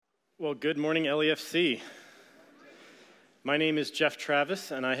Well, good morning, LEFC. My name is Jeff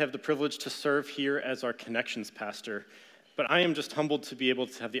Travis, and I have the privilege to serve here as our Connections Pastor. But I am just humbled to be able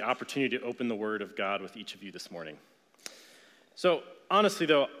to have the opportunity to open the Word of God with each of you this morning. So, honestly,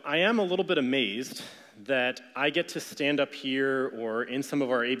 though, I am a little bit amazed that I get to stand up here or in some of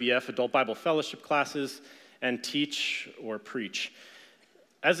our ABF, Adult Bible Fellowship classes, and teach or preach.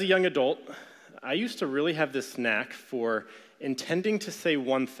 As a young adult, I used to really have this knack for intending to say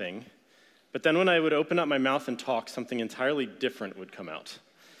one thing, but then when I would open up my mouth and talk, something entirely different would come out.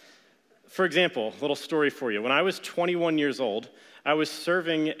 For example, a little story for you. When I was 21 years old, I was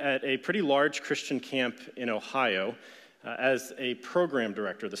serving at a pretty large Christian camp in Ohio as a program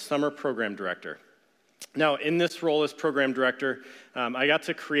director, the summer program director. Now, in this role as program director, I got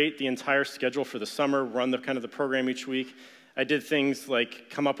to create the entire schedule for the summer, run the program each week. I did things like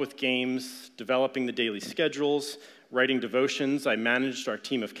come up with games, developing the daily schedules, writing devotions. I managed our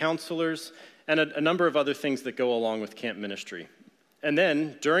team of counselors, and a number of other things that go along with camp ministry. And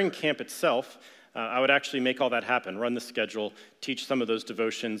then, during camp itself, I would actually make all that happen, run the schedule, teach some of those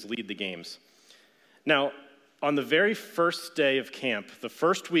devotions, lead the games. Now, on the very first day of camp, the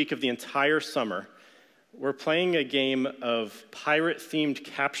first week of the entire summer, we're playing a game of pirate-themed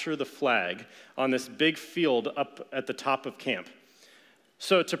Capture the Flag on this big field up at the top of camp.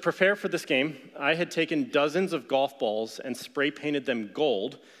 So to prepare for this game, I had taken dozens of golf balls and spray-painted them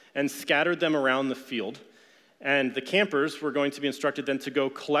gold and scattered them around the field. And the campers were going to be instructed then to go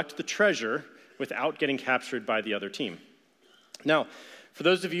collect the treasure without getting captured by the other team. Now, for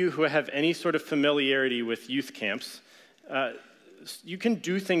those of you who have any sort of familiarity with youth camps, you can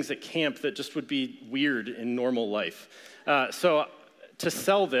do things at camp that just would be weird in normal life. So to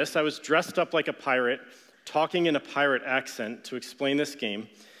sell this, I was dressed up like a pirate, talking in a pirate accent to explain this game.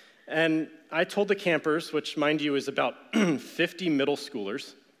 And I told the campers, which mind you is about 50 middle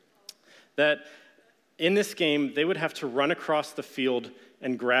schoolers, that in this game, they would have to run across the field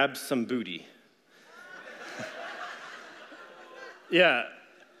and grab some booty. Yeah,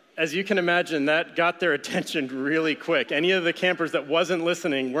 as you can imagine, that got their attention really quick. Any of the campers that weren't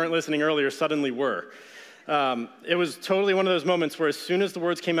listening earlier, suddenly were. It was totally one of those moments where as soon as the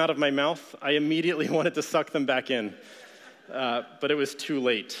words came out of my mouth, I immediately wanted to suck them back in. But it was too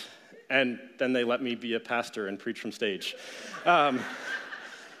late. And then they let me be a pastor and preach from stage.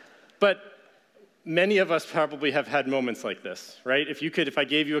 But many of us probably have had moments like this, right? If I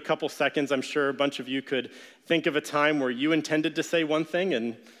gave you a couple seconds, I'm sure a bunch of you could think of a time where you intended to say one thing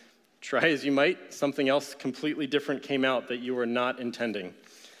and try as you might, something else completely different came out that you were not intending.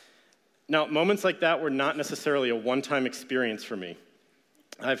 Now, moments like that were not necessarily a one-time experience for me.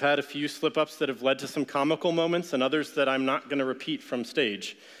 I've had a few slip-ups that have led to some comical moments and others that I'm not going to repeat from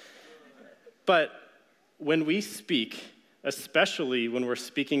stage. But when we speak, especially when we're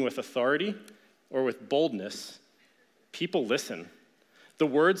speaking with authority or with boldness, people listen. The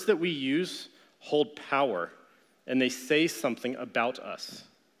words that we use hold power, and they say something about us.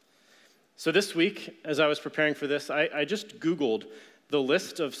 So this week, as I was preparing for this, I just Googled the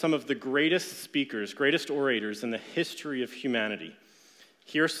list of some of the greatest speakers, greatest orators in the history of humanity.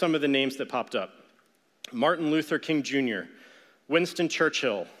 Here are some of the names that popped up. Martin Luther King Jr., Winston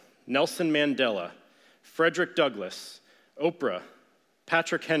Churchill, Nelson Mandela, Frederick Douglass, Oprah,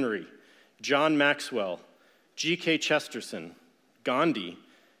 Patrick Henry, John Maxwell, G.K. Chesterton, Gandhi,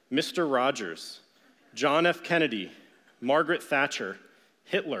 Mr. Rogers, John F. Kennedy, Margaret Thatcher,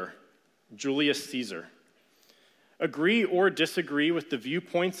 Hitler, Julius Caesar. Agree or disagree with the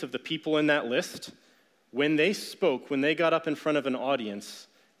viewpoints of the people in that list, when they spoke, when they got up in front of an audience,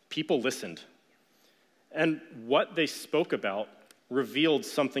 people listened. And what they spoke about revealed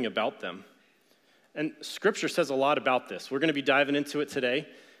something about them. And Scripture says a lot about this. We're going to be diving into it today.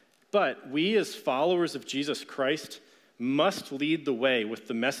 But we as followers of Jesus Christ must lead the way with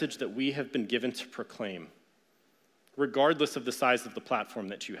the message that we have been given to proclaim, regardless of the size of the platform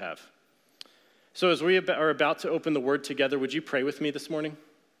that you have. So as we are about to open the Word together, would you pray with me this morning?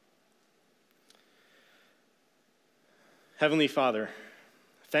 Heavenly Father,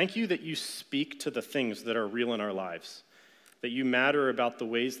 thank you that you speak to the things that are real in our lives, that you matter about the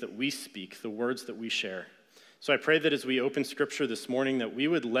ways that we speak, the words that we share. So I pray that as we open Scripture this morning, that we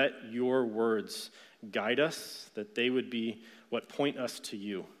would let your words guide us, that they would be what point us to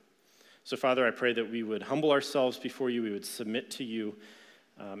you. So Father, I pray that we would humble ourselves before you, we would submit to you,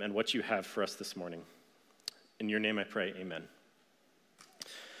 and what you have for us this morning. In your name I pray, amen.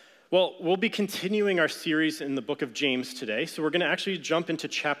 Well, we'll be continuing our series in the book of James today, so we're going to actually jump into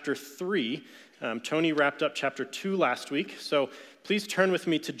chapter 3. Tony wrapped up chapter 2 last week, so please turn with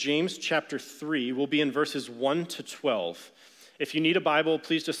me to James chapter 3. We'll be in verses 1 to 12. If you need a Bible,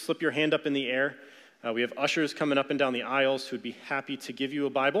 please just slip your hand up in the air. We have ushers coming up and down the aisles who would be happy to give you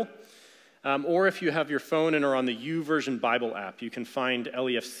a Bible. Or if you have your phone and are on the YouVersion Bible app, you can find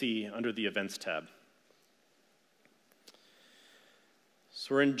LEFC under the Events tab.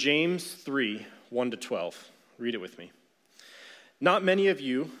 So we're in James 3, 1-12. Read it with me. Not many of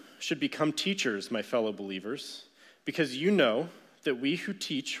you should become teachers, my fellow believers, because you know that we who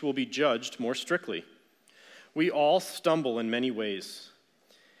teach will be judged more strictly. We all stumble in many ways.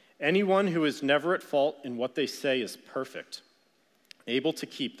 Anyone who is never at fault in what they say is perfect, able to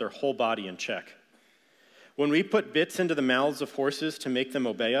keep their whole body in check. When we put bits into the mouths of horses to make them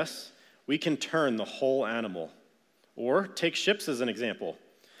obey us, we can turn the whole animal. Or take ships as an example.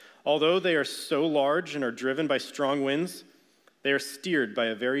 Although they are so large and are driven by strong winds, they are steered by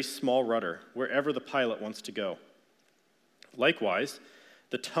a very small rudder wherever the pilot wants to go. Likewise,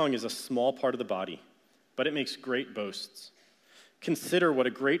 the tongue is a small part of the body, but it makes great boasts. Consider what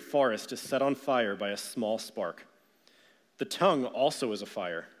a great forest is set on fire by a small spark. The tongue also is a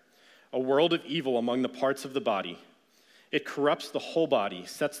fire, a world of evil among the parts of the body. It corrupts the whole body,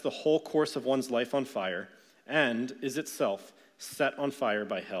 sets the whole course of one's life on fire, and is itself set on fire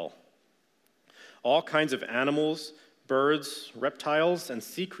by hell. All kinds of animals, birds, reptiles, and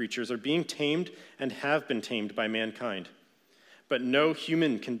sea creatures are being tamed and have been tamed by mankind. But no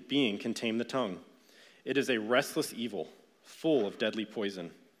human being can tame the tongue. It is a restless evil, full of deadly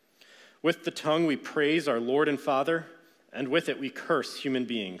poison. With the tongue we praise our Lord and Father, and with it we curse human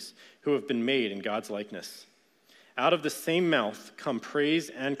beings who have been made in God's likeness. Out of the same mouth come praise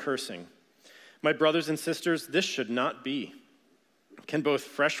and cursing. My brothers and sisters, this should not be. Can both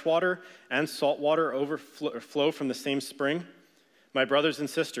fresh water and salt water overflow from the same spring? My brothers and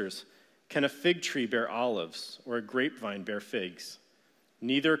sisters, can a fig tree bear olives or a grapevine bear figs?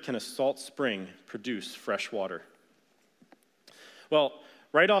 Neither can a salt spring produce fresh water. Well,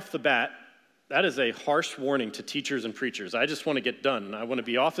 right off the bat, that is a harsh warning to teachers and preachers. I just want to get done. I want to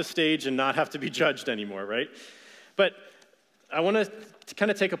be off the stage and not have to be judged anymore, right? But I want to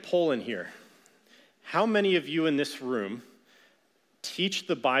kind of take a poll in here. How many of you in this room teach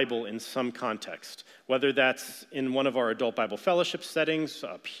the Bible in some context, whether that's in one of our adult Bible fellowship settings,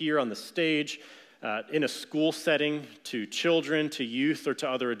 up here on the stage, in a school setting, to children, to youth, or to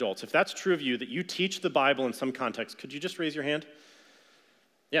other adults? If that's true of you, that you teach the Bible in some context, could you just raise your hand?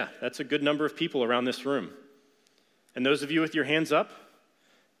 Yeah, that's a good number of people around this room. And those of you with your hands up,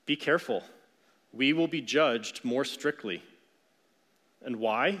 be careful. We will be judged more strictly. And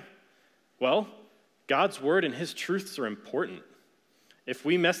why? Well, God's word and his truths are important. If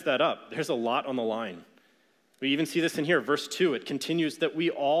we mess that up, there's a lot on the line. We even see this in here, verse 2. It continues that we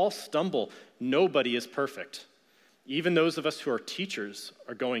all stumble. Nobody is perfect. Even those of us who are teachers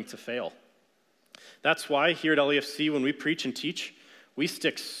are going to fail. That's why here at LEFC, when we preach and teach, we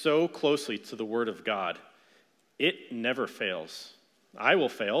stick so closely to the Word of God. It never fails. I will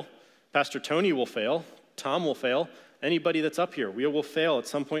fail. Pastor Tony will fail. Tom will fail. Anybody that's up here, we will fail at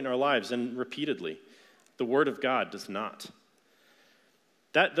some point in our lives, and repeatedly. The Word of God does not.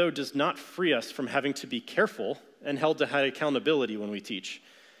 That, though, does not free us from having to be careful and held to high accountability when we teach.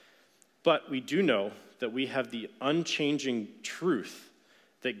 But we do know that we have the unchanging truth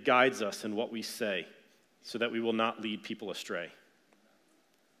that guides us in what we say so that we will not lead people astray.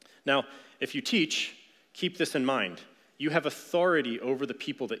 Now, if you teach, keep this in mind. You have authority over the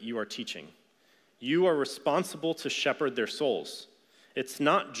people that you are teaching. You are responsible to shepherd their souls. It's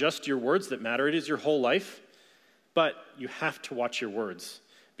not just your words that matter, it is your whole life. But you have to watch your words,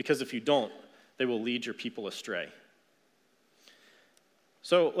 because if you don't, they will lead your people astray.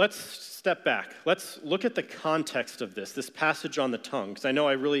 So let's step back. Let's look at the context of this passage on the tongue, because I know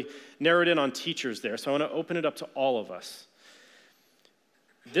I really narrowed in on teachers there, so I want to open it up to all of us.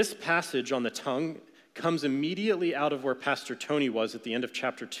 This passage on the tongue comes immediately out of where Pastor Tony was at the end of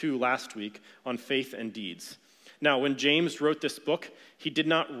chapter 2 last week on faith and deeds. Now, when James wrote this book, he did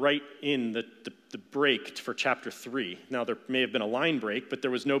not write in the break for chapter 3. Now, there may have been a line break, but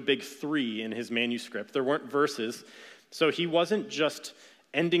there was no big 3 in his manuscript. There weren't verses. So he wasn't just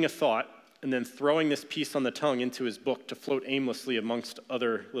ending a thought and then throwing this piece on the tongue into his book to float aimlessly amongst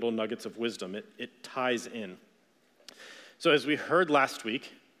other little nuggets of wisdom. It ties in. So as we heard last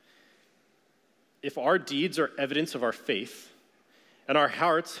week, if our deeds are evidence of our faith, and our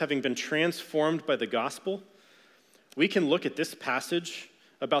hearts having been transformed by the gospel, we can look at this passage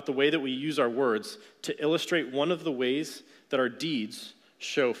about the way that we use our words to illustrate one of the ways that our deeds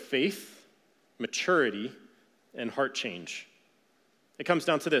show faith, maturity, and heart change. It comes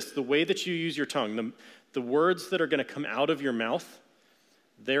down to this: the way that you use your tongue, the words that are going to come out of your mouth,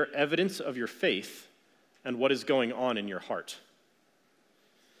 they're evidence of your faith and what is going on in your heart.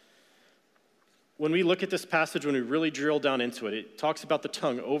 when we look at this passage, when we really drill down into it, it talks about the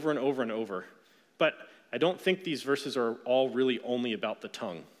tongue over and over and over. But I don't think these verses are all really only about the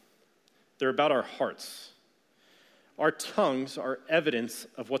tongue. They're about our hearts. Our tongues are evidence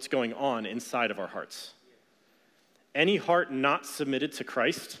of what's going on inside of our hearts. Any heart not submitted to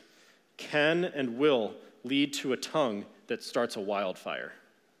Christ can and will lead to a tongue that starts a wildfire.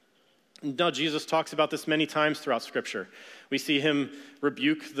 Now, Jesus talks about this many times throughout Scripture. We see him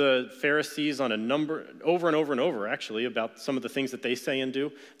rebuke the Pharisees on over and over, actually, about some of the things that they say and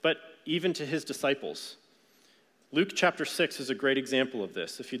do, but even to his disciples. Luke chapter 6 is a great example of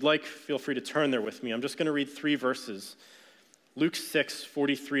this. If you'd like, feel free to turn there with me. I'm just going to read 3 verses. Luke 6,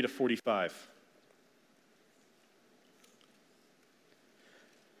 43 to 45.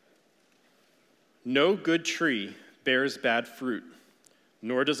 No good tree bears bad fruit,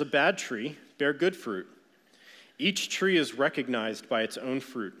 nor does a bad tree bear good fruit. Each tree is recognized by its own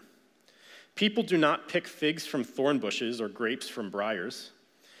fruit. People do not pick figs from thorn bushes or grapes from briars.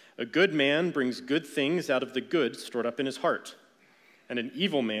 A good man brings good things out of the good stored up in his heart, and an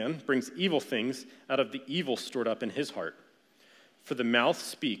evil man brings evil things out of the evil stored up in his heart. For the mouth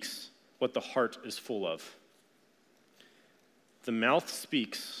speaks what the heart is full of. The mouth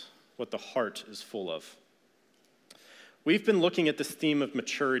speaks what the heart is full of. We've been looking at this theme of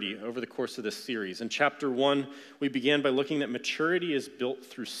maturity over the course of this series. In chapter 1, we began by looking that maturity is built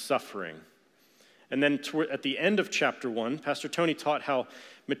through suffering. And then at the end of chapter 1, Pastor Tony taught how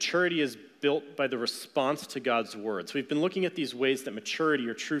maturity is built by the response to God's word. So we've been looking at these ways that maturity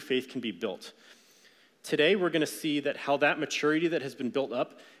or true faith can be built. Today, we're going to see that how that maturity that has been built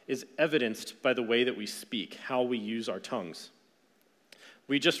up is evidenced by the way that we speak, how we use our tongues.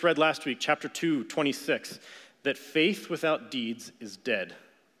 We just read last week, chapter 2, 26, that faith without deeds is dead.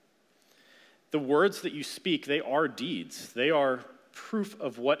 The words that you speak, they are deeds. They are proof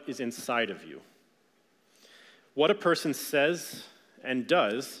of what is inside of you. What a person says and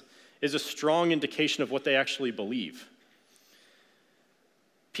does is a strong indication of what they actually believe.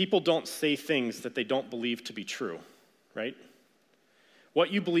 People don't say things that they don't believe to be true, right?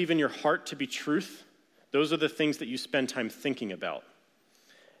 What you believe in your heart to be truth, those are the things that you spend time thinking about.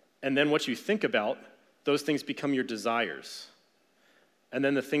 And then what you think about, those things become your desires. And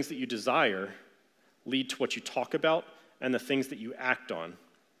then the things that you desire lead to what you talk about and the things that you act on.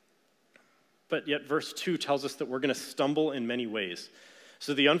 But yet verse 2 tells us that we're going to stumble in many ways.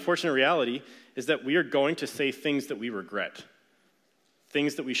 So the unfortunate reality is that we are going to say things that we regret,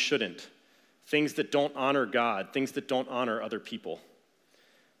 things that we shouldn't, things that don't honor God, things that don't honor other people.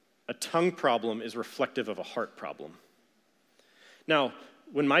 A tongue problem is reflective of a heart problem. Now,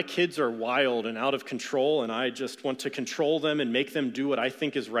 when my kids are wild and out of control and I just want to control them and make them do what I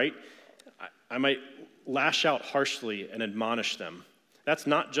think is right, I might lash out harshly and admonish them. That's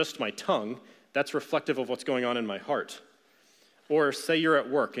not just my tongue, that's reflective of what's going on in my heart. Or say you're at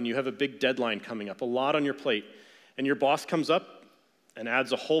work and you have a big deadline coming up, a lot on your plate, and your boss comes up and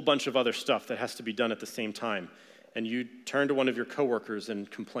adds a whole bunch of other stuff that has to be done at the same time, and you turn to one of your coworkers and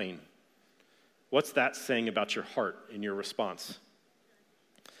complain. What's that saying about your heart in your response?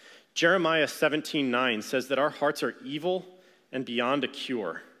 Jeremiah 17:9 says that our hearts are evil and beyond a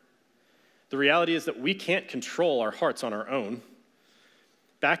cure. The reality is that we can't control our hearts on our own.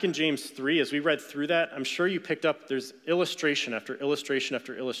 Back in James 3, as we read through that, I'm sure you picked up there's illustration after illustration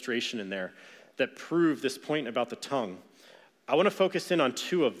after illustration in there that prove this point about the tongue. I want to focus in on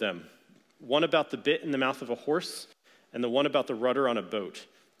 2 of them, one about the bit in the mouth of a horse and the one about the rudder on a boat.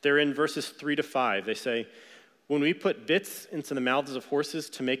 They're in verses 3 to 5. They say, when we put bits into the mouths of horses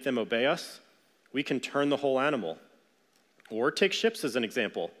to make them obey us, we can turn the whole animal. Or take ships as an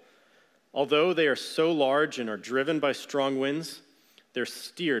example. Although they are so large and are driven by strong winds, they're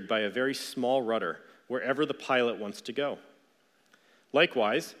steered by a very small rudder wherever the pilot wants to go.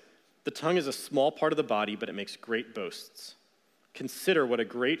 Likewise, the tongue is a small part of the body, but it makes great boasts. Consider what a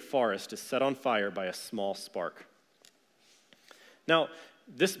great forest is set on fire by a small spark. Now,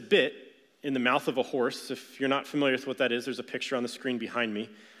 this bit in the mouth of a horse, if you're not familiar with what that is, there's a picture on the screen behind me.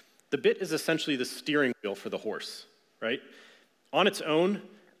 The bit is essentially the steering wheel for the horse, right? On its own,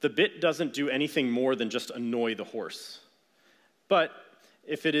 the bit doesn't do anything more than just annoy the horse. But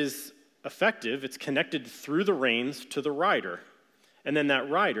if it is effective, it's connected through the reins to the rider. And then that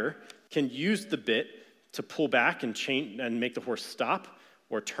rider can use the bit to pull back and change and make the horse stop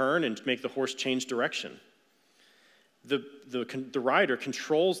or turn and make the horse change direction. The rider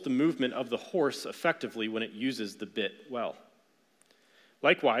controls the movement of the horse effectively when it uses the bit well.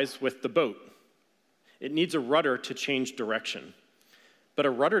 Likewise, with the boat, it needs a rudder to change direction. But a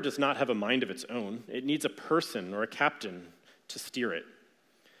rudder does not have a mind of its own. It needs a person or a captain to steer it.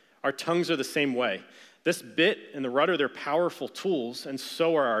 Our tongues are the same way. This bit and the rudder, they're powerful tools, and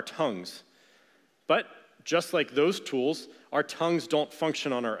so are our tongues. But just like those tools, our tongues don't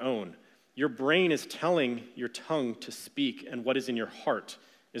function on our own. Your brain is telling your tongue to speak, and what is in your heart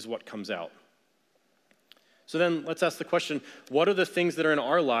is what comes out. So then let's ask the question, what are the things that are in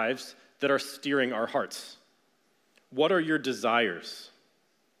our lives that are steering our hearts? What are your desires?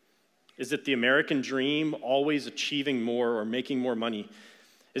 Is it the American dream, always achieving more or making more money?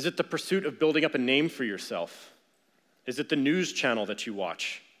 Is it the pursuit of building up a name for yourself? Is it the news channel that you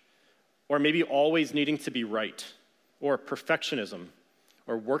watch? Or maybe always needing to be right? Or perfectionism?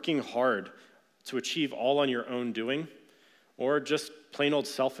 Or working hard to achieve all on your own doing? Or just plain old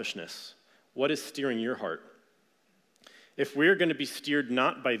selfishness? What is steering your heart? If we're going to be steered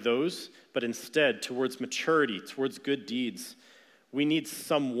not by those, but instead towards maturity, towards good deeds, we need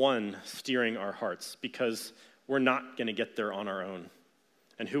someone steering our hearts because we're not going to get there on our own.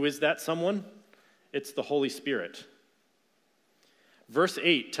 And who is that someone? It's the Holy Spirit. Verse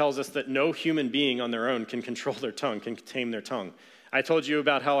 8 tells us that no human being on their own can control their tongue, can tame their tongue. I told you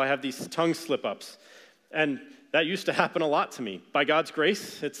about how I have these tongue slip-ups, and that used to happen a lot to me. By God's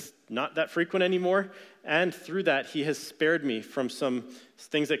grace, it's not that frequent anymore, and through that, he has spared me from some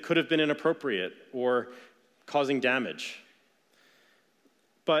things that could have been inappropriate or causing damage.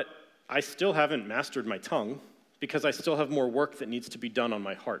 But I still haven't mastered my tongue because I still have more work that needs to be done on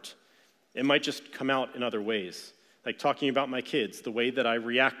my heart. It might just come out in other ways, like talking about my kids, the way that I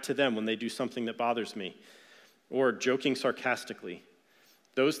react to them when they do something that bothers me, or joking sarcastically.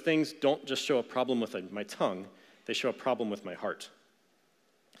 Those things don't just show a problem with my tongue, they show a problem with my heart.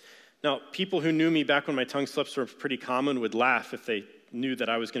 Now, people who knew me back when my tongue slips were pretty common would laugh if they knew that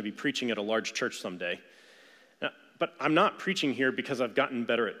I was going to be preaching at a large church someday. But I'm not preaching here because I've gotten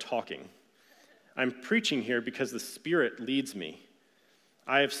better at talking. I'm preaching here because the Spirit leads me.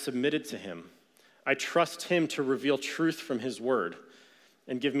 I have submitted to him. I trust him to reveal truth from his word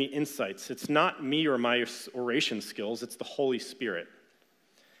and give me insights. It's not me or my oration skills, it's the Holy Spirit.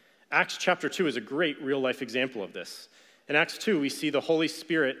 Acts chapter 2 is a great real-life example of this. In Acts 2, we see the Holy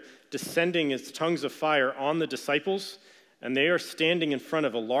Spirit descending as tongues of fire on the disciples, and they are standing in front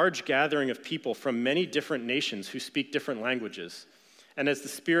of a large gathering of people from many different nations who speak different languages. And as the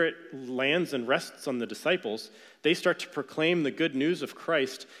Spirit lands and rests on the disciples, they start to proclaim the good news of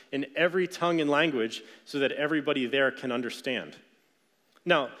Christ in every tongue and language so that everybody there can understand.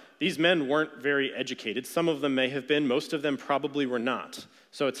 Now, these men weren't very educated. Some of them may have been, most of them probably were not.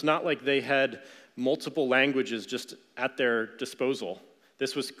 So it's not like they had multiple languages just at their disposal.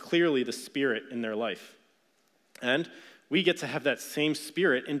 This was clearly the Spirit in their life. And we get to have that same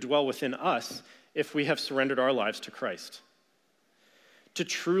Spirit indwell within us if we have surrendered our lives to Christ. To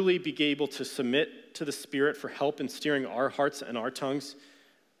truly be able to submit to the Spirit for help in steering our hearts and our tongues,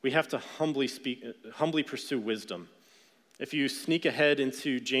 we have to humbly pursue wisdom. If you sneak ahead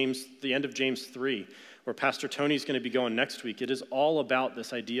into the end of James 3, where Pastor Tony's going to be going next week, it is all about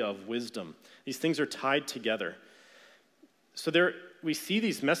this idea of wisdom. These things are tied together. So we see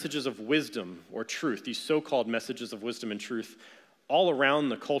these messages of wisdom or truth, these so-called messages of wisdom and truth, all around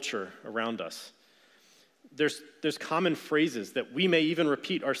the culture around us. There's common phrases that we may even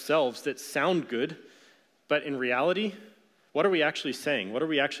repeat ourselves that sound good, but in reality, what are we actually saying? What are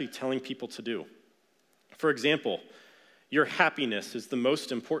we actually telling people to do? For example, your happiness is the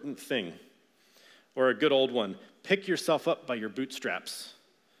most important thing. Or a good old one, pick yourself up by your bootstraps.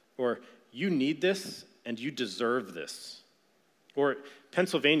 Or you need this and you deserve this. Or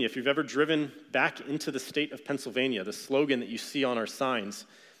Pennsylvania, if you've ever driven back into the state of Pennsylvania, the slogan that you see on our signs,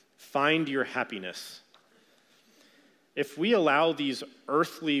 find your happiness. If we allow these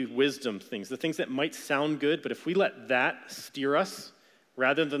earthly wisdom things, the things that might sound good, but if we let that steer us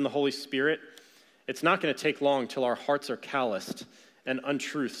rather than the Holy Spirit, it's not going to take long till our hearts are calloused and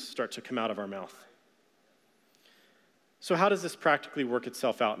untruths start to come out of our mouth. So how does this practically work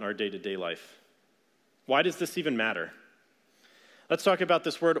itself out in our day-to-day life? Why does this even matter? Let's talk about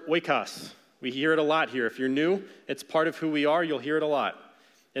this word oikos. We hear it a lot here. If you're new, it's part of who we are. You'll hear it a lot.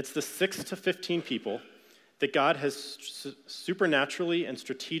 It's the 6 to 15 people that God has supernaturally and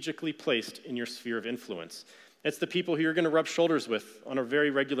strategically placed in your sphere of influence. It's the people who you're going to rub shoulders with on a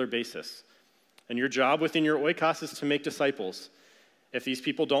very regular basis. And your job within your oikos is to make disciples. If these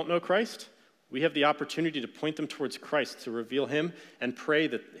people don't know Christ, we have the opportunity to point them towards Christ, to reveal him, and pray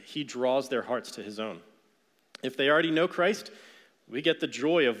that he draws their hearts to his own. If they already know Christ, we get the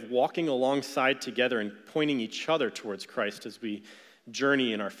joy of walking alongside together and pointing each other towards Christ as we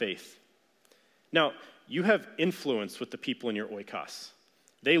journey in our faith. Now, you have influence with the people in your oikos.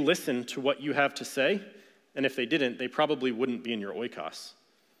 They listen to what you have to say, and if they didn't, they probably wouldn't be in your oikos.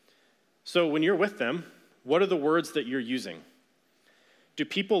 So when you're with them, what are the words that you're using? Do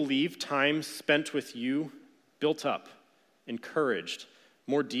people leave time spent with you built up, encouraged,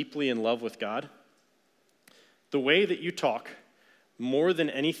 more deeply in love with God? The way that you talk, more than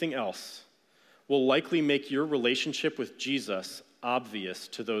anything else, will likely make your relationship with Jesus obvious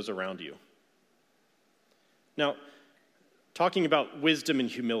to those around you. Now, talking about wisdom and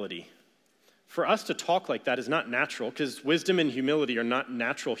humility, for us to talk like that is not natural because wisdom and humility are not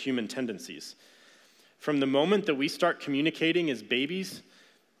natural human tendencies. From the moment that we start communicating as babies,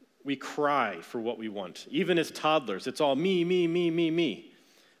 we cry for what we want. Even as toddlers, it's all me, me, me, me, me.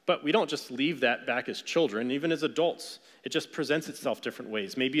 But we don't just leave that back as children, even as adults. It just presents itself different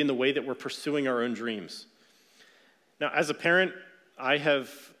ways, maybe in the way that we're pursuing our own dreams. Now, as a parent, I have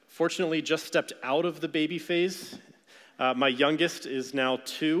fortunately just stepped out of the baby phase. My youngest is now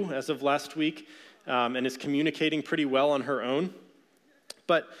 2 as of last week and is communicating pretty well on her own.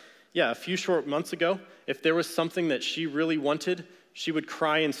 But yeah, a few short months ago, if there was something that she really wanted, she would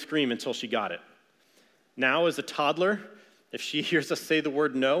cry and scream until she got it. Now, as a toddler, if she hears us say the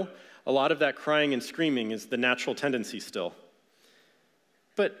word no, a lot of that crying and screaming is the natural tendency still.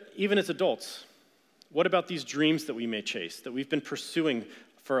 But even as adults, what about these dreams that we may chase, that we've been pursuing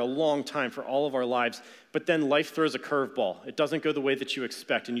for a long time, for all of our lives, but then life throws a curveball. It doesn't go the way that you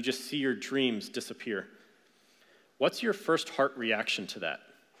expect, and you just see your dreams disappear. What's your first heart reaction to that?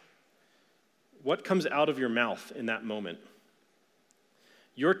 What comes out of your mouth in that moment?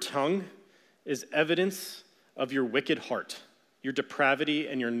 Your tongue is evidence of your wicked heart, your depravity,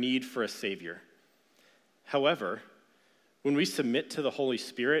 and your need for a Savior. However, when we submit to the Holy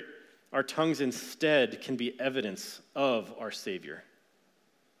Spirit, our tongues instead can be evidence of our Savior.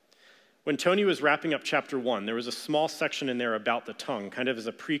 When Tony was wrapping up chapter 1, there was a small section in there about the tongue, kind of as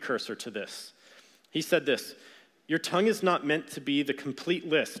a precursor to this. He said this, "Your tongue is not meant to be the complete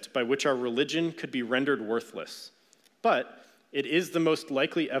list by which our religion could be rendered worthless, but it is the most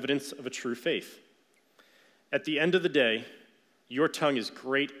likely evidence of a true faith. At the end of the day, your tongue is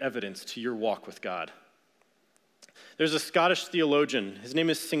great evidence to your walk with God." There's a Scottish theologian, his name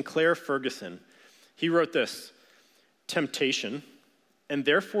is Sinclair Ferguson. He wrote this, "Temptation, and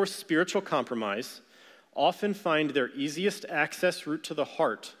therefore spiritual compromise, often find their easiest access route to the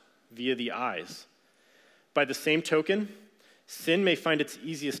heart via the eyes. By the same token, sin may find its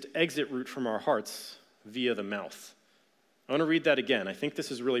easiest exit route from our hearts via the mouth." I want to read that again. I think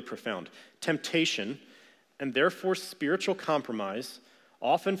this is really profound. Temptation, and therefore spiritual compromise,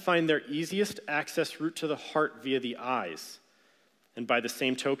 often find their easiest access route to the heart via the eyes. And by the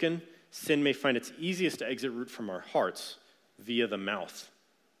same token, sin may find its easiest exit route from our hearts via the mouth.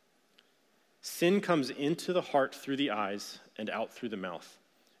 Sin comes into the heart through the eyes and out through the mouth.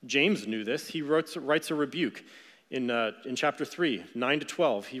 James knew this. He writes a rebuke in chapter 3,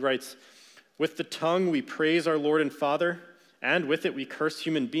 9-12. He writes, "With the tongue we praise our Lord and Father, and with it we curse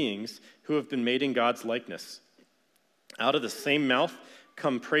human beings who have been made in God's likeness. Out of the same mouth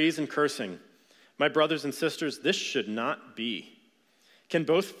come praise and cursing. My brothers and sisters, this should not be. Can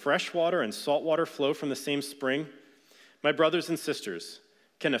both fresh water and salt water flow from the same spring? My brothers and sisters,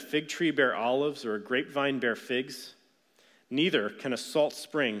 can a fig tree bear olives or a grapevine bear figs? Neither can a salt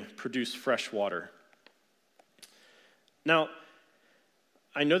spring produce fresh water." Now,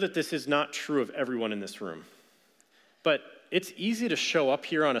 I know that this is not true of everyone in this room, but it's easy to show up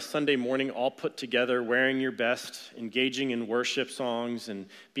here on a Sunday morning all put together, wearing your best, engaging in worship songs, and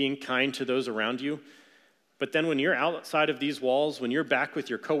being kind to those around you. But then when you're outside of these walls, when you're back with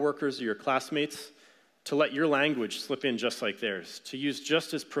your coworkers or your classmates, to let your language slip in just like theirs, to use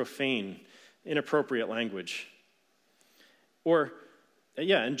just as profane, inappropriate language.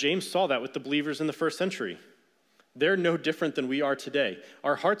 And James saw that with the believers in the first century. They're no different than we are today.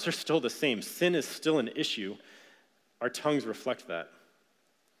 Our hearts are still the same. Sin is still an issue. Our tongues reflect that.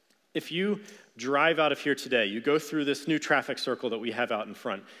 If you drive out of here today, you go through this new traffic circle that we have out in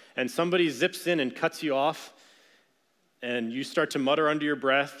front, and somebody zips in and cuts you off, and you start to mutter under your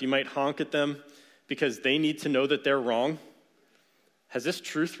breath, you might honk at them, because they need to know that they're wrong. Has this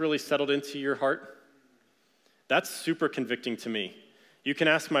truth really settled into your heart? That's super convicting to me. You can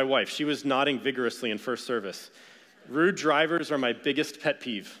ask my wife. She was nodding vigorously in first service. Rude drivers are my biggest pet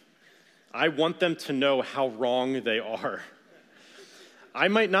peeve. I want them to know how wrong they are. I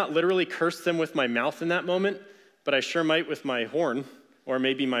might not literally curse them with my mouth in that moment, but I sure might with my horn or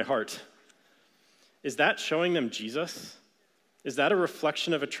maybe my heart. Is that showing them Jesus? Is that a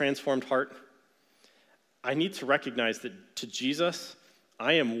reflection of a transformed heart? I need to recognize that to Jesus,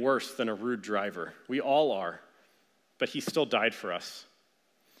 I am worse than a rude driver. We all are, but he still died for us.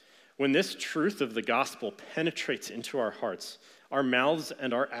 When this truth of the gospel penetrates into our hearts, our mouths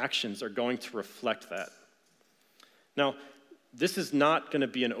and our actions are going to reflect that. Now, this is not going to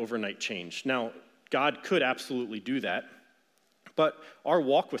be an overnight change. Now, God could absolutely do that, but our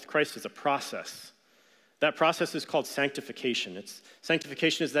walk with Christ is a process. That process is called sanctification.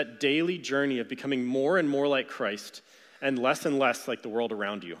 Sanctification is that daily journey of becoming more and more like Christ and less like the world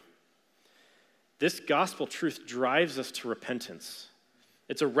around you. This gospel truth drives us to repentance.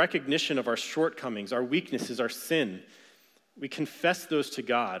 It's a recognition of our shortcomings, our weaknesses, our sin. We confess those to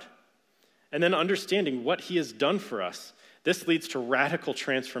God. And then understanding what he has done for us, this leads to radical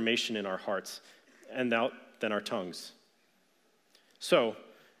transformation in our hearts and then our tongues. So,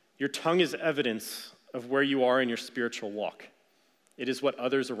 your tongue is evidence of where you are in your spiritual walk. It is what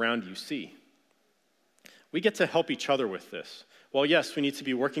others around you see. We get to help each other with this. While yes, we need to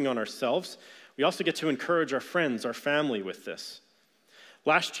be working on ourselves, we also get to encourage our friends, our family with this.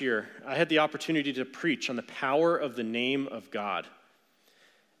 Last year, I had the opportunity to preach on the power of the name of God.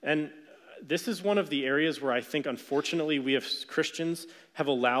 And this is one of the areas where I think, unfortunately, we as Christians have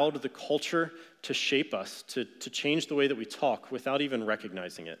allowed the culture to shape us, to change the way that we talk without even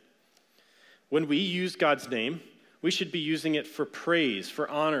recognizing it. When we use God's name, we should be using it for praise, for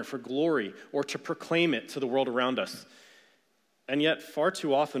honor, for glory, or to proclaim it to the world around us. And yet, far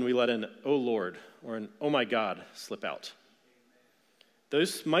too often, we let an "Oh Lord" or an "Oh my God" slip out.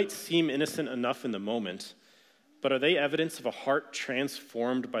 Those might seem innocent enough in the moment, but are they evidence of a heart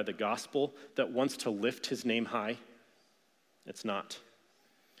transformed by the gospel that wants to lift his name high? It's not.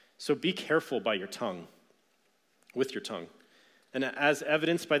 So be careful by your tongue, with your tongue. And as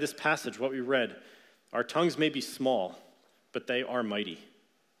evidenced by this passage, what we read, our tongues may be small, but they are mighty.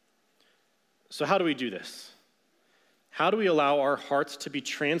 So how do we do this? How do we allow our hearts to be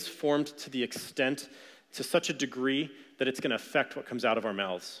transformed to the extent, to such a degree, that it's going to affect what comes out of our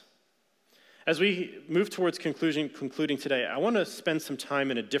mouths? As we move towards concluding today, I want to spend some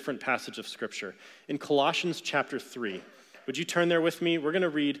time in a different passage of Scripture, in Colossians chapter 3. Would you turn there with me? We're going to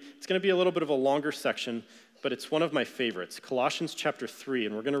read, it's going to be a little bit of a longer section, but it's one of my favorites, Colossians chapter 3,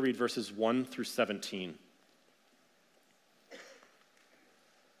 and we're going to read verses 1 through 17.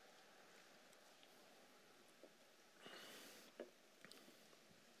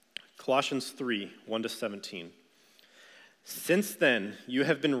 Colossians 3, 1 to 17. Since then, you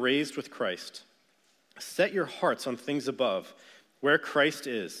have been raised with Christ. Set your hearts on things above, where Christ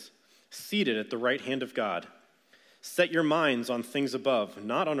is, seated at the right hand of God. Set your minds on things above,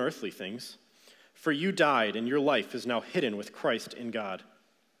 not on earthly things. For you died, and your life is now hidden with Christ in God.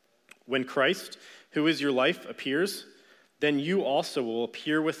 When Christ, who is your life, appears, then you also will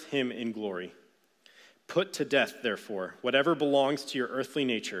appear with him in glory. Put to death, therefore, whatever belongs to your earthly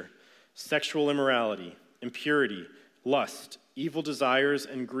nature: sexual immorality, impurity, lust, evil desires,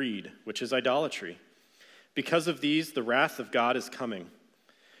 and greed, which is idolatry. Because of these, the wrath of God is coming.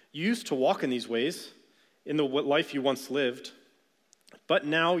 You used to walk in these ways, in the life you once lived, but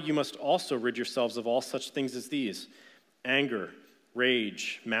now you must also rid yourselves of all such things as these: anger,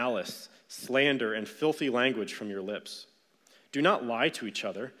 rage, malice, slander, and filthy language from your lips. Do not lie to each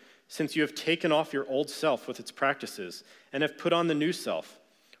other, since you have taken off your old self with its practices and have put on the new self,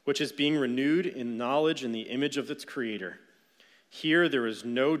 which is being renewed in knowledge in the image of its creator. Here there is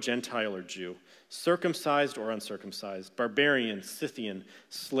no Gentile or Jew, circumcised or uncircumcised, barbarian, Scythian,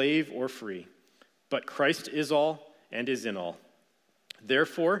 slave or free, but Christ is all and is in all.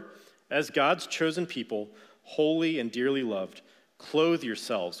 Therefore, as God's chosen people, holy and dearly loved, clothe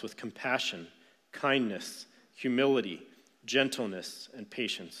yourselves with compassion, kindness, humility, gentleness, and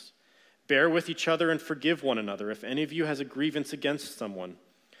patience. Bear with each other and forgive one another if any of you has a grievance against someone.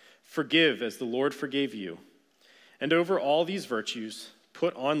 Forgive as the Lord forgave you. And over all these virtues,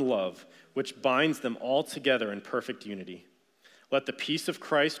 put on love, which binds them all together in perfect unity. Let the peace of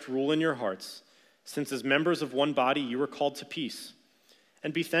Christ rule in your hearts, since as members of one body you are called to peace.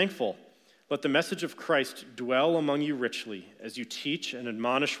 And be thankful. Let the message of Christ dwell among you richly as you teach and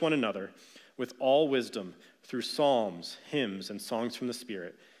admonish one another with all wisdom through psalms, hymns, and songs from the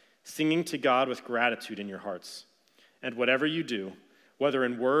Spirit, singing to God with gratitude in your hearts. And whatever you do, whether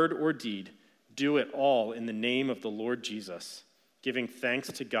in word or deed, do it all in the name of the Lord Jesus, giving thanks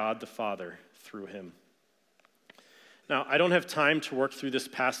to God the Father through him. Now, I don't have time to work through this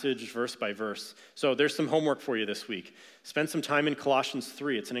passage verse by verse, so there's some homework for you this week. Spend some time in Colossians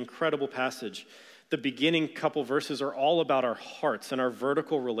 3. It's an incredible passage. The beginning couple verses are all about our hearts and our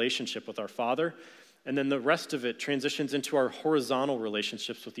vertical relationship with our Father, and then the rest of it transitions into our horizontal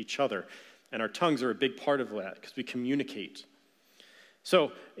relationships with each other, and our tongues are a big part of that because we communicate.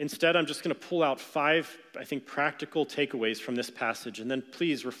 So instead, I'm just going to pull out 5, I think, practical takeaways from this passage, and then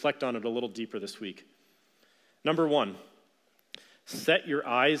please reflect on it a little deeper this week. Number 1, Set your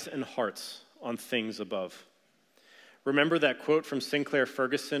eyes and hearts on things above. Remember that quote from Sinclair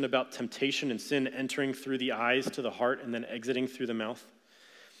Ferguson about temptation and sin entering through the eyes to the heart and then exiting through the mouth?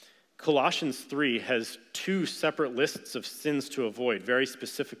 Colossians 3 has 2 separate lists of sins to avoid, very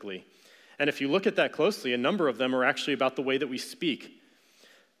specifically. And if you look at that closely, a number of them are actually about the way that we speak.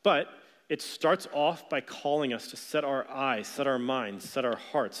 But it starts off by calling us to set our eyes, set our minds, set our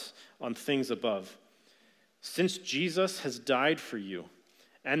hearts on things above. Since Jesus has died for you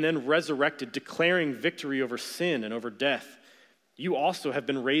and then resurrected, declaring victory over sin and over death, you also have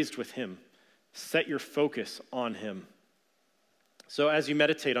been raised with him. Set your focus on him. So as you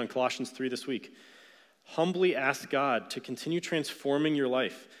meditate on Colossians 3 this week, humbly ask God to continue transforming your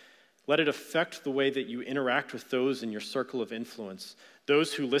life. Let it affect the way that you interact with those in your circle of influence,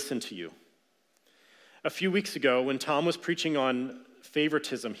 those who listen to you. A few weeks ago, when Tom was preaching on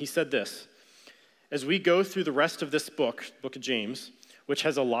favoritism, he said this: as we go through the rest of this book of James, which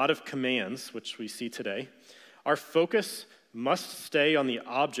has a lot of commands, which we see today, our focus must stay on the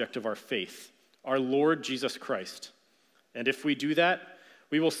object of our faith, our Lord Jesus Christ. And if we do that,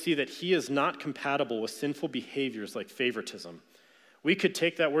 we will see that he is not compatible with sinful behaviors like favoritism. We could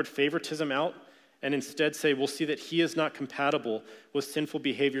take that word favoritism out and instead say we'll see that he is not compatible with sinful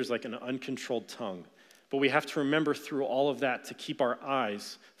behaviors like an uncontrolled tongue. But we have to remember through all of that to keep our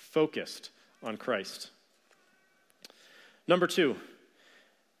eyes focused on Christ. Number 2,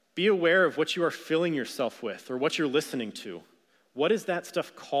 be aware of what you are filling yourself with or what you're listening to. What is that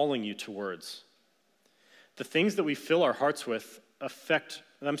stuff calling you towards? The things that we fill our hearts with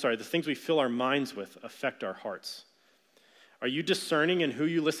the things we fill our minds with affect our hearts. Are you discerning in who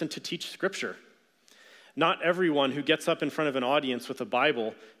you listen to teach Scripture? Not everyone who gets up in front of an audience with a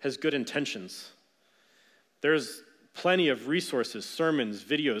Bible has good intentions. There's plenty of resources, sermons,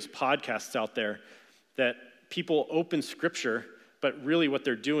 videos, podcasts out there that people open Scripture, but really what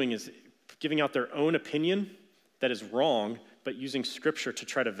they're doing is giving out their own opinion that is wrong, but using Scripture to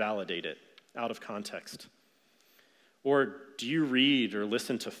try to validate it out of context. Or do you read or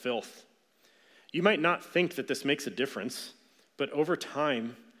listen to filth? You might not think that this makes a difference, but over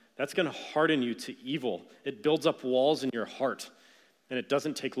time, that's going to harden you to evil. It builds up walls in your heart, and it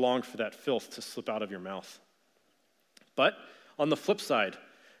doesn't take long for that filth to slip out of your mouth. But on the flip side,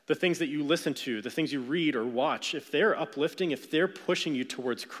 the things that you listen to, the things you read or watch, if they're uplifting, if they're pushing you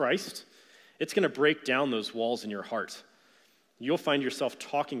towards Christ, it's going to break down those walls in your heart. You'll find yourself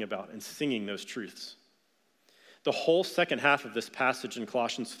talking about and singing those truths. The whole second half of this passage in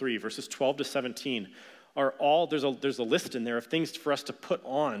Colossians 3, verses 12 to 17, there's a list in there of things for us to put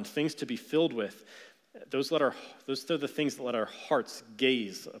on, things to be filled with. Those are the things that let our hearts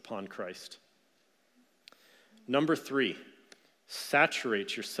gaze upon Christ. Number 3,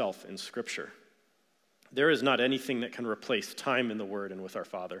 saturate yourself in Scripture. There is not anything that can replace time in the Word and with our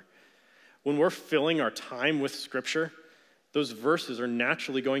Father. When we're filling our time with Scripture, those verses are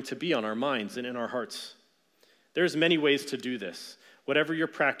naturally going to be on our minds and in our hearts. There's many ways to do this. Whatever your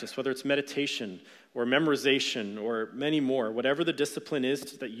practice, whether it's meditation or memorization or many more, whatever the discipline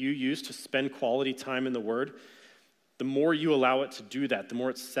is that you use to spend quality time in the Word, the more you allow it to do that, the more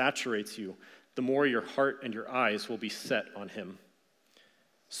it saturates you, the more your heart and your eyes will be set on him.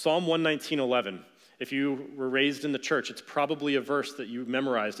 Psalm 119:11. If you were raised in the church, it's probably a verse that you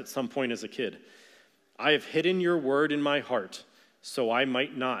memorized at some point as a kid. I have hidden your word in my heart so I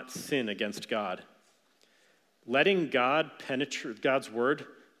might not sin against God. Letting God's word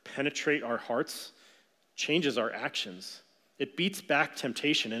penetrate our hearts changes our actions. It beats back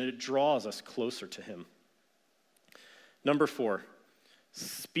temptation and it draws us closer to him. Number 4,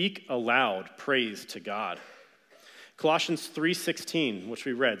 speak aloud praise to God. Colossians 3:16, which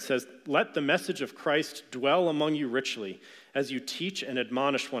we read, says, "Let the message of Christ dwell among you richly as you teach and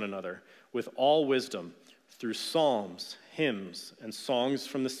admonish one another with all wisdom through psalms, hymns, and songs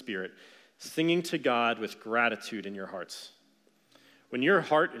from the Spirit, singing to God with gratitude in your hearts." When your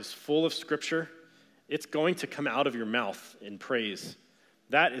heart is full of Scripture, it's going to come out of your mouth in praise.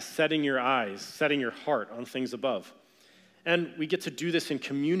 That is setting your eyes, setting your heart on things above. And we get to do this in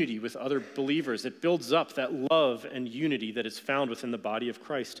community with other believers. It builds up that love and unity that is found within the body of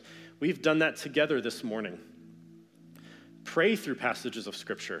Christ. We've done that together this morning. Pray through passages of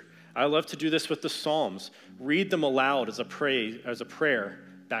Scripture. I love to do this with the Psalms. Read them aloud as a prayer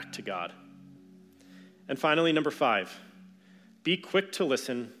back to God. And finally, number 5, be quick to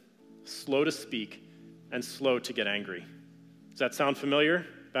listen, slow to speak, and slow to get angry. Does that sound familiar?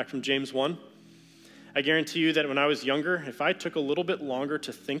 Back from James 1? I guarantee you that when I was younger, if I took a little bit longer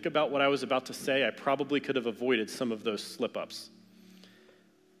to think about what I was about to say, I probably could have avoided some of those slip-ups.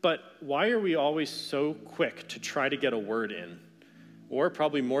 But why are we always so quick to try to get a word in? or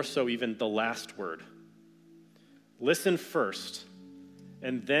probably more so even the last word. Listen first,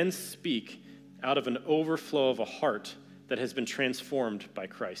 and then speak out of an overflow of a heart that has been transformed by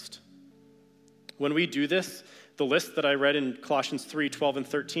Christ. When we do this, the list that I read in Colossians 3, 12, and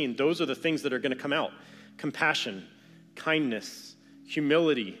 13, those are the things that are going to come out. Compassion, kindness,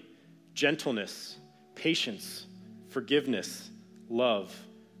 humility, gentleness, patience, forgiveness, love,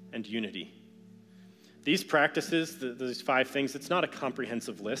 and unity. These practices, these 5 things, it's not a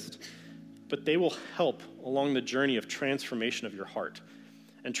comprehensive list, but they will help along the journey of transformation of your heart.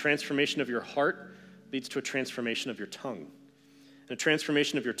 And transformation of your heart leads to a transformation of your tongue. And a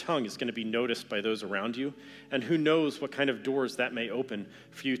transformation of your tongue is going to be noticed by those around you, and who knows what kind of doors that may open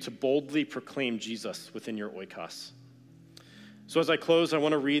for you to boldly proclaim Jesus within your oikos. So as I close, I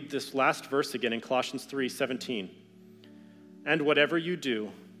want to read this last verse again in Colossians 3:17. And whatever you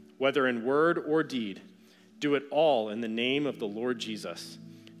do, whether in word or deed, do it all in the name of the Lord Jesus,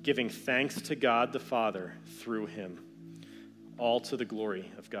 giving thanks to God the Father through him, all to the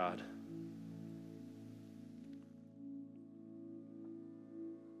glory of God.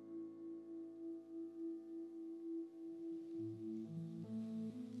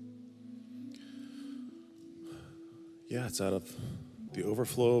 Yeah, it's out of the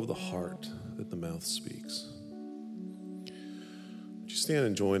overflow of the heart that the mouth speaks. Would you stand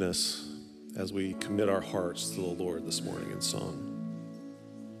and join us as we commit our hearts to the Lord this morning in song?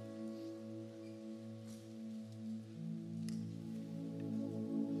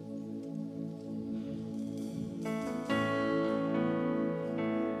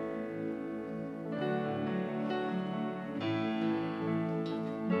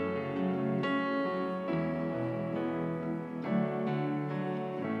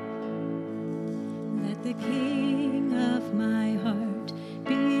 The King of my heart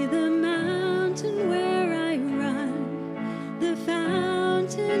be the mountain where I run, the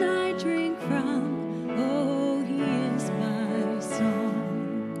fountain I drink from. Oh, he is my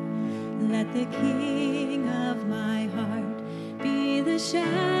song. Let the King of my heart be the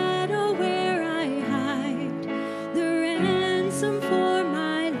shadow where I hide, the ransom for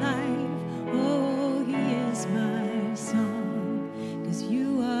my life. Oh, he is my song, 'cause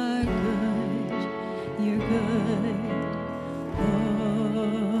you are good. You're good,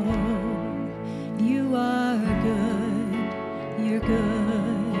 oh, you are good, you're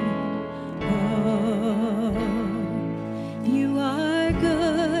good, oh, you are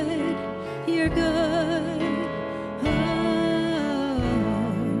good, you're good, oh,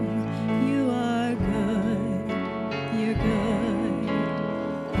 you are good, you're good,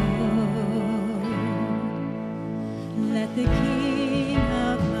 oh, let the King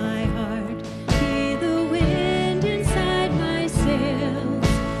of my heart be the wind inside my sails,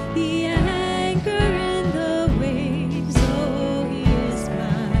 the anchor in the waves. Oh, he is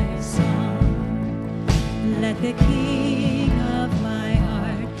my song. Let the King of my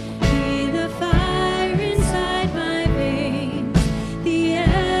heart be the fire inside my veins, the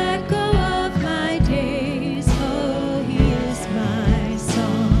echo of my days. Oh, he is my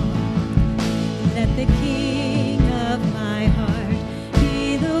song. Let the King of my heart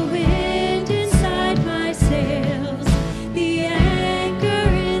be the wind inside my sails, the anchor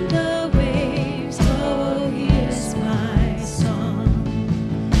in the waves. Oh, he is my song.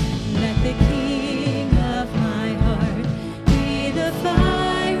 Let the King of my heart be the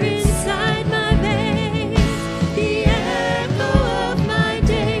fire inside my veins, the echo of my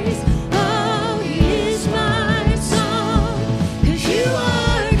days. Oh, he is my song. 'Cause you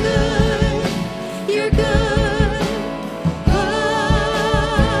are good, you're good. Oh,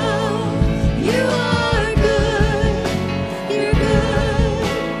 you are good, you're good.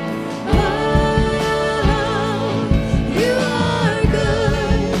 Oh, you are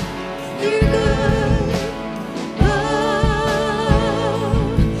good, you're good. Oh,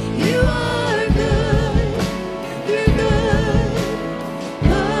 you are good, you're good.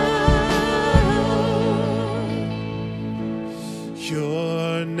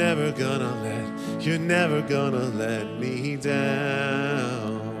 You're never gonna let me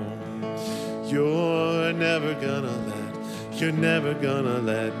down. You're never gonna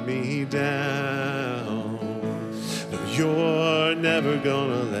let me down. No, you're never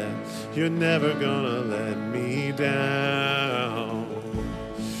gonna let me down.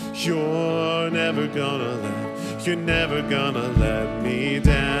 You're never gonna let me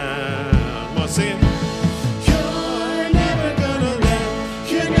down. Come on, sing it. You're never gonna let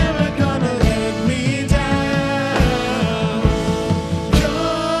me down.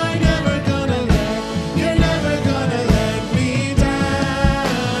 You're never gonna let me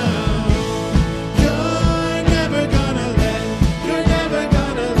down. You're never gonna let me down. You're never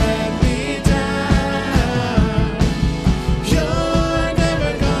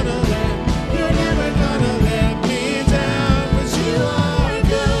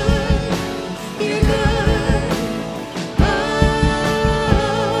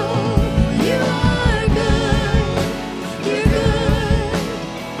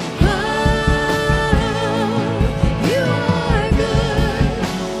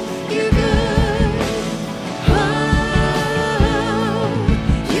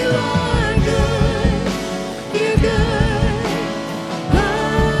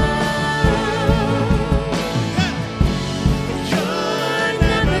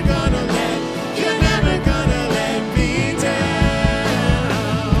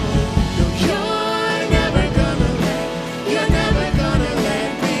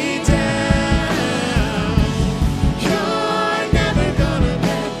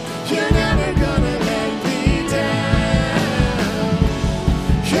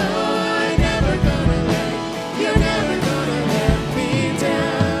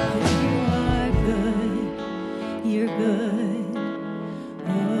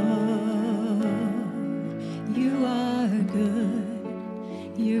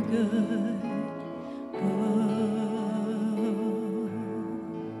you're good. Oh.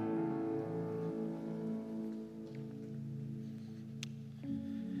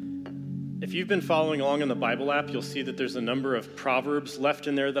 If you've been following along in the Bible app, you'll see that there's a number of Proverbs left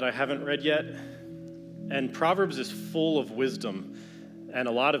in there that I haven't read yet. And Proverbs is full of wisdom, and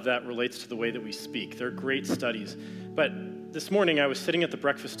a lot of that relates to the way that we speak. They're great studies. But this morning, I was sitting at the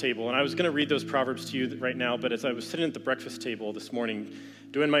breakfast table, and I was going to read those Proverbs to you right now, but as I was sitting at the breakfast table this morning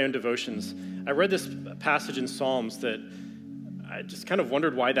doing my own devotions, I read this passage in Psalms that I just kind of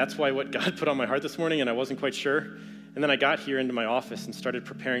wondered what God put on my heart this morning, and I wasn't quite sure. And then I got here into my office and started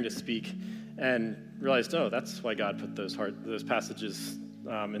preparing to speak and realized, that's why God put those passages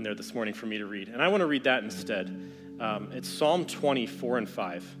in there this morning for me to read. And I want to read that instead. It's Psalm 20, 4 and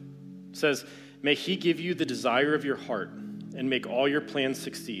 5. It says, "May he give you the desire of your heart and make all your plans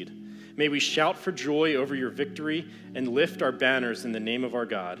succeed. May we shout for joy over your victory and lift our banners in the name of our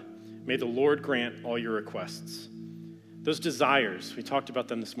God. May the Lord grant all your requests." Those desires, we talked about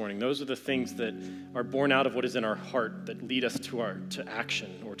them this morning. Those are the things that are born out of what is in our heart that lead us to action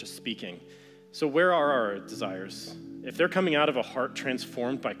or to speaking. So where are our desires? If they're coming out of a heart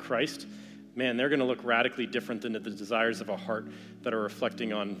transformed by Christ, man, they're going to look radically different than the desires of a heart that are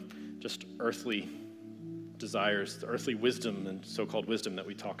reflecting on just earthly desires, the earthly wisdom and so-called wisdom that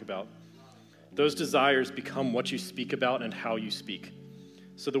we talk about. Those desires become what you speak about and how you speak.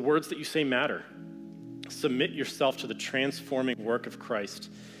 So the words that you say matter. Submit yourself to the transforming work of Christ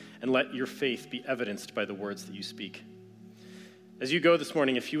and let your faith be evidenced by the words that you speak. As you go this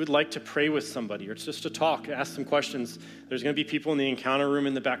morning, if you would like to pray with somebody or just to talk, ask some questions, there's going to be people in the encounter room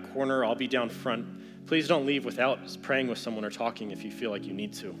in the back corner. I'll be down front. Please don't leave without praying with someone or talking if you feel like you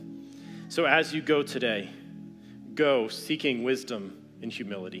need to. So as you go today, go seeking wisdom and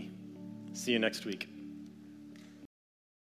humility. See you next week.